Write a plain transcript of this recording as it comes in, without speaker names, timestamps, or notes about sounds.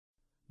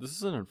This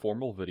is an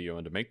informal video,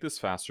 and to make this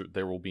faster,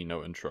 there will be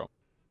no intro.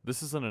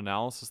 This is an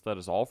analysis that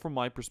is all from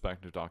my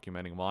perspective,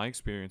 documenting my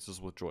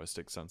experiences with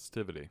joystick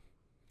sensitivity.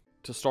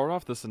 To start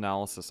off this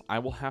analysis, I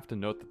will have to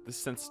note that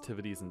this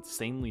sensitivity is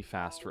insanely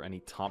fast for any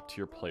top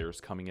tier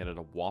players, coming in at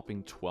a whopping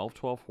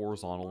 1212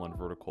 horizontal and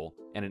vertical,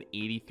 and an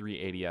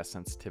 83 ADS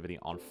sensitivity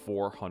on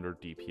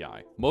 400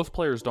 DPI. Most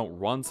players don't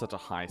run such a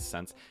high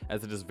sense,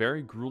 as it is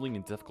very grueling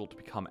and difficult to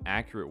become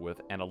accurate with,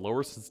 and a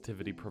lower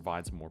sensitivity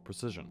provides more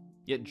precision.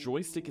 Yet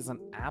Joystick is an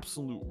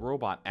absolute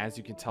robot, as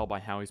you can tell by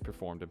how he's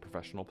performed in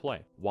professional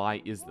play.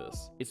 Why is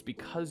this? It's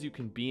because you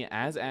can be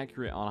as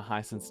accurate on a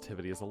high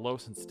sensitivity as a low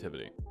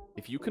sensitivity.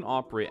 If you can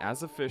operate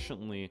as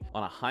efficiently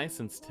on a high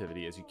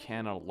sensitivity as you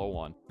can on a low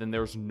one, then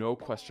there's no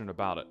question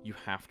about it, you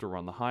have to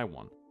run the high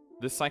one.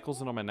 This cycles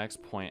into my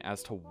next point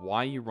as to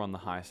why you run the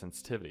high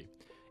sensitivity.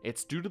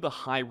 It's due to the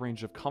high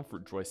range of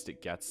comfort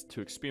Joystick gets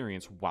to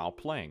experience while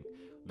playing.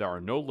 There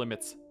are no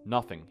limits,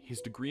 nothing. His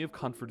degree of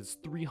comfort is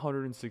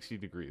 360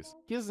 degrees.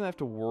 He doesn't have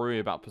to worry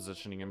about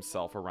positioning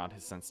himself around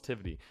his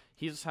sensitivity.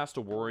 He just has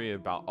to worry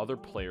about other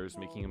players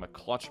making him a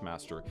clutch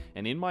master,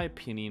 and in my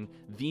opinion,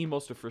 the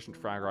most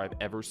efficient fragger I've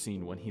ever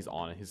seen when he's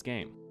on his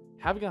game.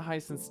 Having a high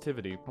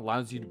sensitivity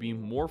allows you to be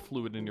more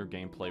fluid in your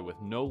gameplay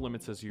with no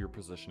limits as to your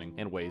positioning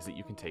and ways that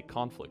you can take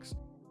conflicts.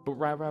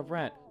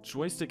 But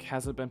Joystick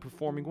hasn't been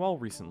performing well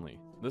recently.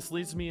 This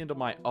leads me into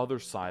my other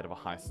side of a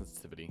high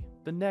sensitivity,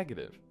 the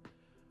negative.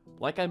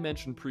 Like I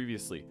mentioned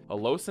previously, a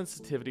low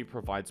sensitivity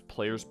provides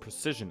players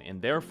precision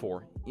and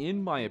therefore,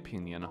 in my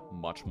opinion,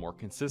 much more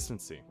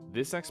consistency.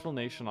 This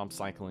explanation I'm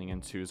cycling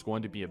into is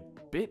going to be a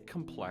bit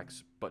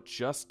complex, but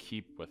just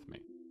keep with me.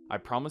 I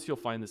promise you'll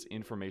find this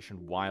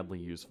information wildly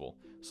useful,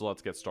 so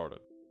let's get started.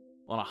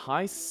 On a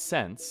high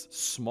sense,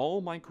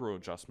 small micro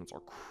adjustments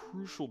are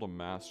crucial to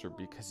master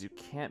because you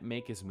can't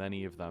make as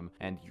many of them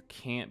and you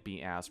can't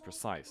be as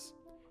precise.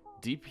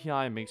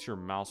 DPI makes your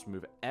mouse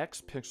move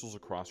X pixels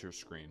across your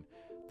screen.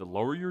 The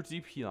lower your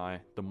DPI,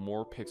 the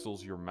more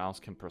pixels your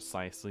mouse can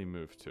precisely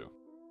move to.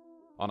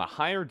 On a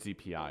higher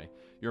DPI,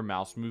 your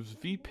mouse moves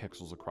V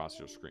pixels across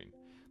your screen.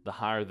 The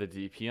higher the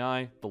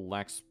DPI, the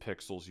less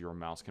pixels your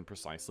mouse can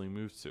precisely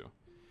move to.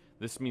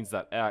 This means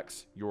that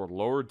X, your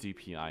lower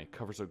DPI,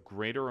 covers a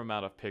greater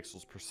amount of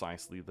pixels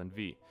precisely than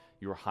V,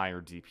 your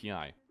higher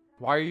DPI.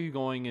 Why are you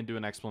going into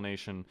an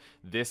explanation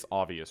this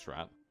obvious,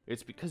 Rat?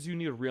 It's because you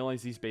need to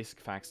realize these basic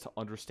facts to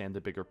understand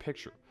the bigger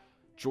picture.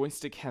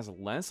 Joystick has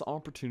less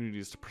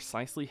opportunities to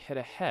precisely hit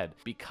a head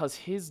because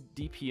his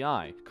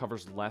DPI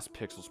covers less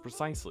pixels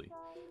precisely.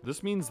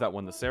 This means that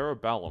when the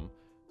cerebellum,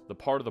 the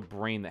part of the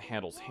brain that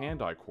handles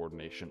hand-eye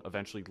coordination,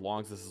 eventually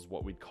logs this as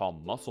what we'd call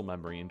muscle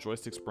memory, and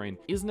Joystick's brain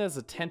isn't as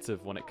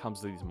attentive when it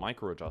comes to these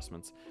micro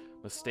adjustments,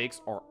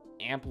 mistakes are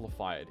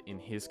amplified in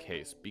his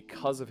case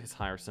because of his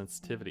higher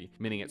sensitivity,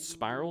 meaning it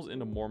spirals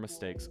into more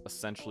mistakes,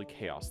 essentially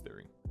chaos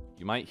theory.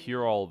 You might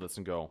hear all of this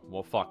and go,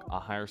 well fuck, a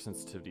higher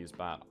sensitivity is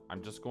bad.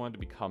 I'm just going to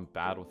become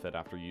bad with it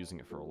after using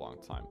it for a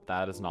long time.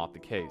 That is not the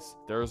case.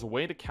 There is a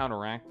way to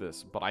counteract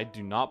this, but I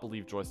do not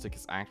believe Joystick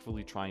is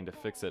actively trying to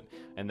fix it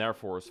and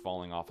therefore is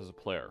falling off as a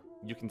player.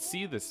 You can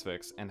see this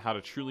fix and how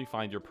to truly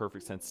find your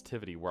perfect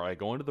sensitivity, where I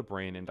go into the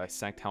brain and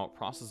dissect how it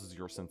processes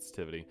your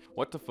sensitivity,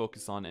 what to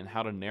focus on, and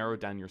how to narrow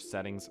down your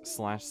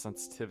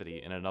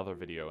settings/sensitivity in another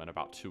video in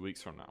about 2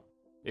 weeks from now.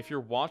 If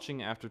you're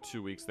watching after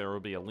 2 weeks, there will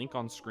be a link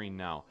on screen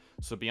now,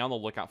 so be on the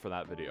lookout for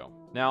that video.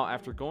 Now,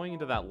 after going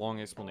into that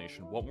long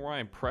explanation, what were my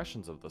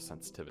impressions of the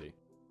sensitivity?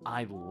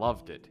 I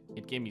loved it.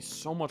 It gave me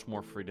so much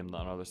more freedom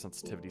than other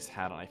sensitivities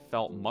had, and I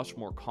felt much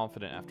more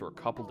confident after a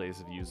couple days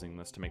of using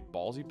this to make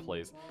ballsy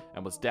plays,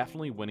 and was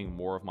definitely winning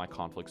more of my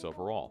conflicts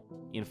overall.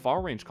 In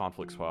far range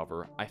conflicts,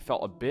 however, I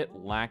felt a bit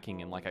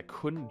lacking and like I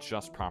couldn't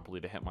adjust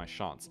properly to hit my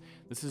shots.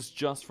 This is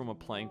just from a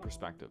playing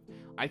perspective.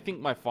 I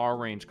think my far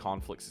range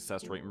conflict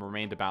success rate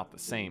remained about the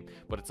same,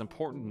 but it's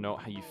important to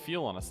note how you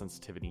feel on a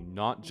sensitivity,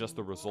 not just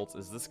the results,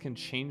 as this can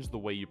change the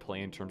way you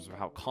play in terms of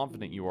how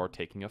confident you are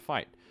taking a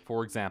fight.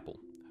 For example,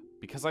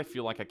 because I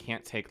feel like I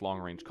can't take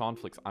long-range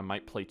conflicts, I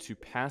might play too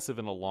passive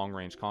in a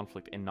long-range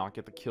conflict and not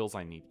get the kills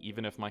I need,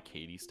 even if my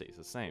KD stays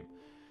the same.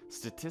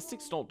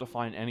 Statistics don't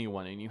define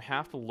anyone, and you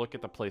have to look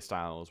at the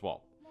playstyle as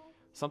well.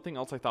 Something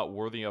else I thought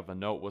worthy of a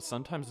note was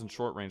sometimes in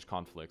short-range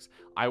conflicts,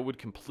 I would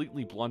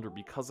completely blunder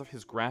because of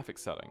his graphic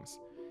settings.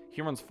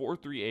 He runs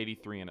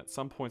 4383, and at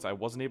some points I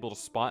wasn't able to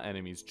spot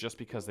enemies just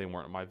because they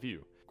weren't in my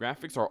view.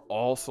 Graphics are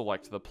all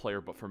select to the player,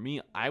 but for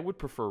me, I would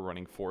prefer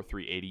running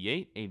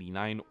 4388,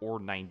 89, or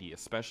 90,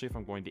 especially if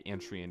I'm going to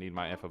entry and need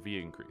my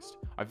FOV increased.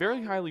 I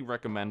very highly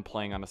recommend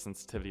playing on a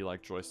sensitivity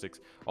like Joysticks,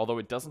 although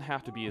it doesn't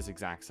have to be his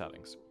exact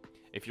settings.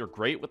 If you're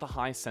great with a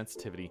high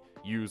sensitivity,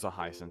 use a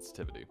high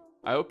sensitivity.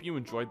 I hope you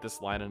enjoyed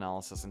this light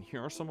analysis, and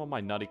here are some of my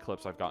nutty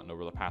clips I've gotten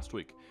over the past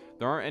week.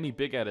 There aren't any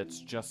big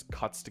edits, just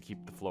cuts to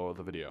keep the flow of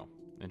the video.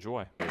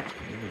 Enjoy.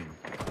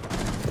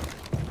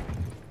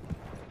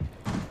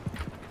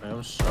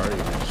 I'm sorry,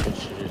 this shit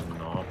should just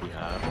not be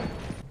happening.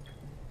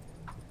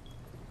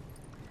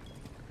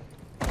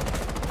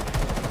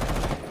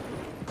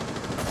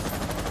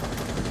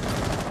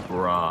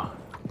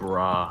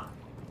 Bruh.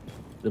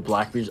 The The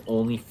Blackbeard's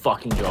only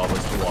fucking job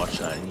is to watch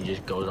that, and he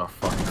just goes off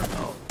fucking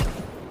out.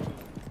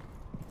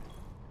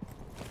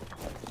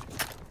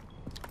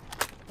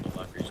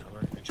 Blackbeard's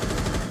cover. Good job.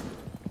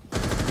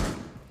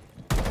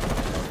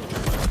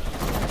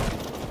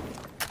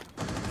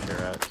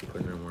 Sure out, keep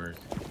putting in work.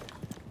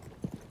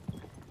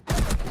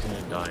 He's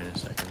gonna die in a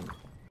second.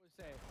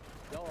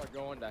 Y'all are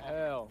going to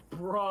hell.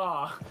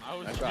 Bruh! I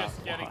was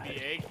just getting the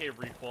AK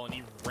recoil and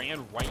he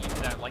ran right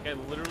into that. Like I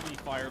literally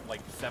fired like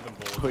 7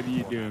 bullets. What are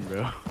you doing,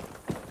 bro?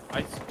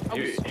 I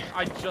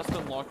just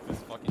unlocked this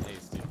fucking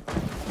ace, dude.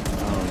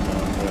 Oh no,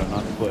 bro,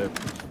 not clip.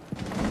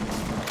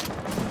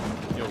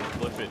 Yo,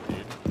 flip it,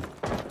 dude.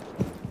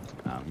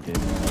 I'm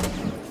kidding.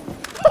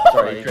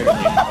 Sorry,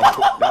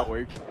 That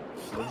worked.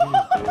 I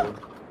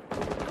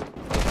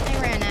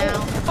ran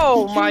out.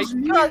 Oh my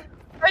god!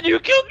 And you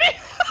killed me!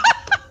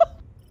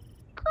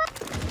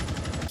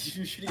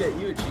 She's shooting at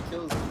you and she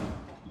kills you.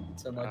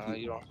 It's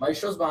unlucky. You don't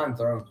Maestro's behind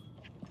throne.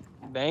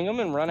 bang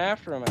him and run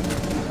after him.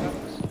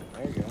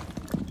 There you go.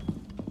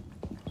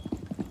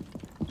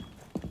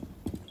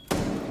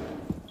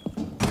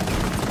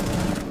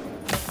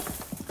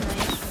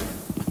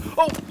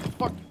 Oh,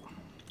 fuck!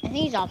 I think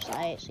he's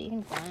offside, so you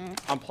can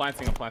plant. I'm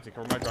planting.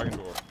 Cover my dragon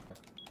door.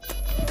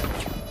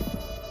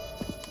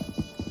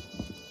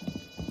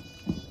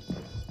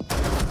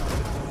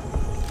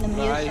 The muse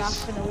Nice. shot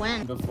for the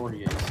win. Before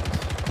he is.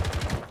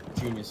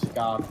 Genius.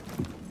 God.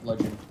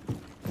 Legend.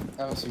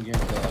 Having some game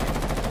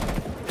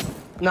play.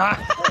 Nah.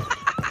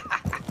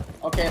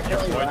 Okay,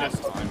 apparently Boy, we're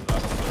just at- timed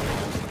that.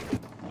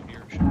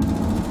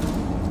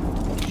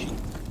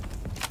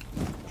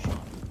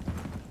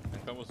 I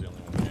think that was the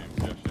only one game.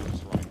 Yeah, she was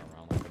just running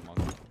around like a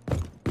monkey.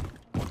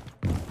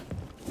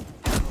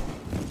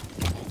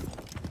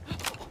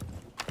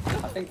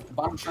 I think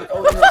bottom check.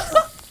 Oh, no.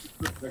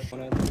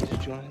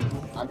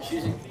 I'm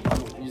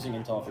using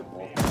Intel for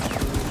ball.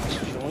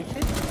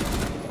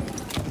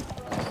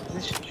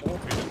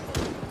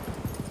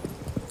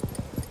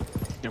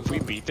 If we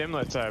beat them,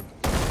 let's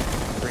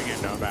bring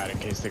a nomad in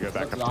case they go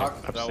back Let's up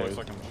knock. That upstairs. looks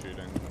like I'm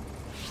shooting.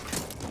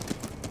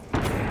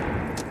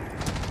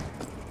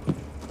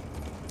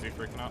 Is he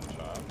freaking out,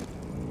 chat?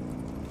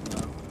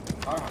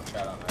 I don't have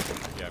chat on that.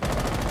 Yeah,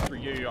 for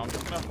you, I'm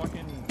just gonna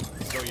fucking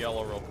go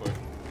yellow real quick.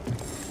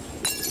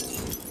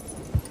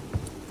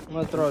 I'm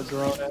gonna throw a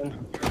drone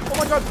in. Oh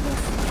my god!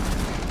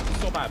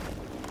 So bad.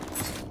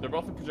 They're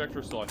both in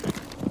projector still, I think.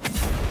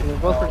 They're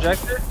both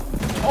projected.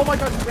 Oh my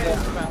god, you ran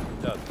into the map.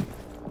 Dead.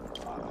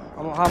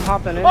 I'm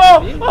hopping in.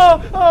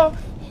 Oh!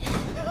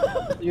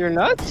 You're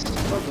nuts?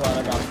 So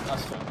glad I got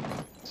custom.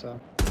 So,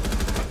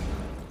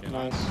 Yeah,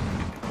 nice.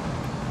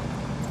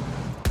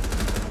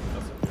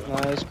 That's a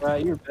good. Nice,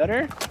 Brad. You're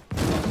better?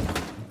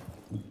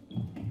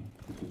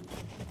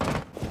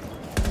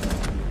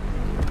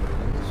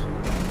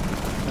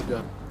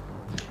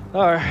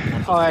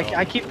 Alright. Oh,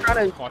 I keep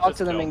trying to Watch talk this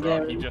to them go, in bro.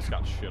 game. He just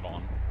got shit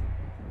on.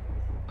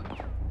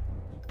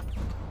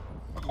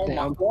 Oh my,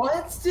 Damn.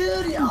 what,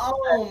 dude?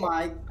 Oh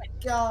my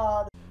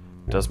god.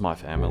 Does my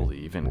family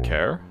even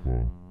care?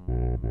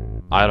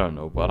 I don't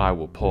know, but I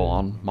will pull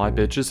on my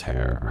bitch's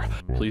hair.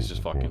 Please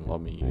just fucking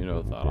love me. You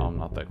know that I'm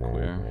not that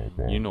queer.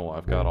 You know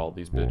I've got all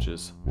these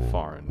bitches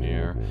far and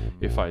near.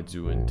 If I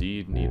do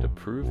indeed need to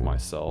prove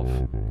myself,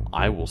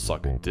 I will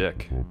suck a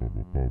dick.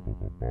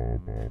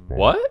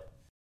 What?